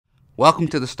Welcome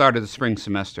to the start of the spring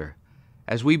semester.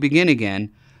 As we begin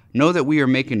again, know that we are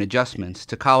making adjustments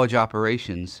to college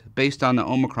operations based on the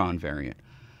Omicron variant,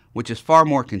 which is far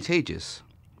more contagious,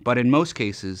 but in most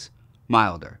cases,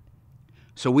 milder.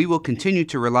 So we will continue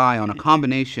to rely on a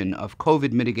combination of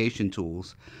COVID mitigation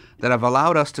tools that have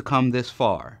allowed us to come this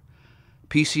far: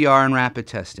 PCR and rapid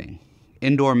testing,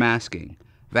 indoor masking,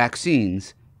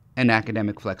 vaccines, and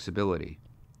academic flexibility.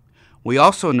 We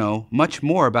also know much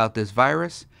more about this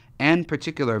virus and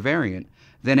particular variant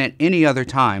than at any other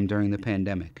time during the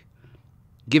pandemic.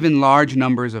 Given large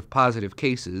numbers of positive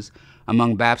cases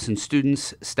among Babson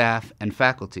students, staff, and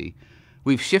faculty,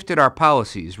 we've shifted our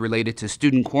policies related to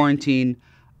student quarantine,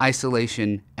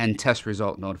 isolation, and test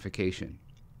result notification.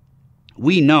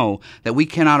 We know that we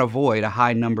cannot avoid a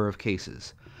high number of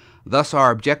cases. Thus,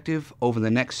 our objective over the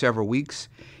next several weeks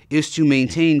is to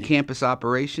maintain campus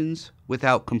operations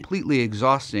without completely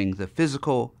exhausting the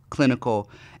physical, clinical,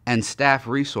 and staff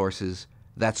resources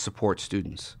that support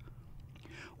students.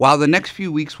 While the next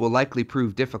few weeks will likely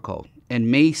prove difficult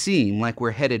and may seem like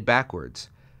we're headed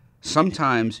backwards,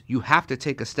 sometimes you have to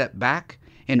take a step back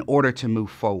in order to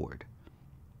move forward.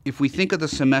 If we think of the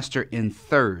semester in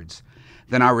thirds,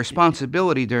 then our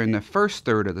responsibility during the first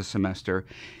third of the semester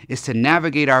is to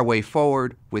navigate our way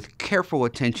forward with careful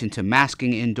attention to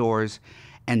masking indoors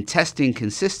and testing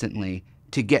consistently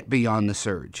to get beyond the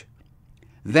surge.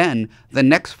 Then, the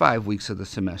next 5 weeks of the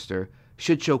semester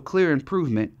should show clear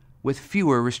improvement with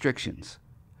fewer restrictions.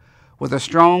 With a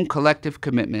strong collective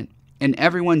commitment and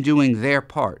everyone doing their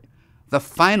part, the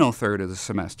final third of the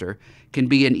semester can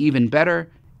be an even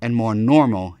better and more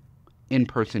normal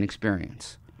in-person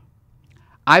experience.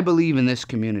 I believe in this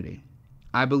community.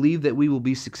 I believe that we will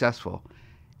be successful,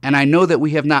 and I know that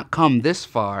we have not come this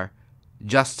far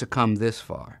just to come this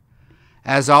far.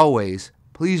 As always,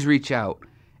 please reach out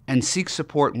and seek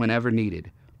support whenever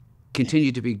needed.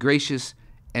 Continue to be gracious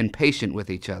and patient with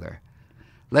each other.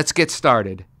 Let's get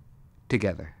started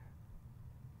together.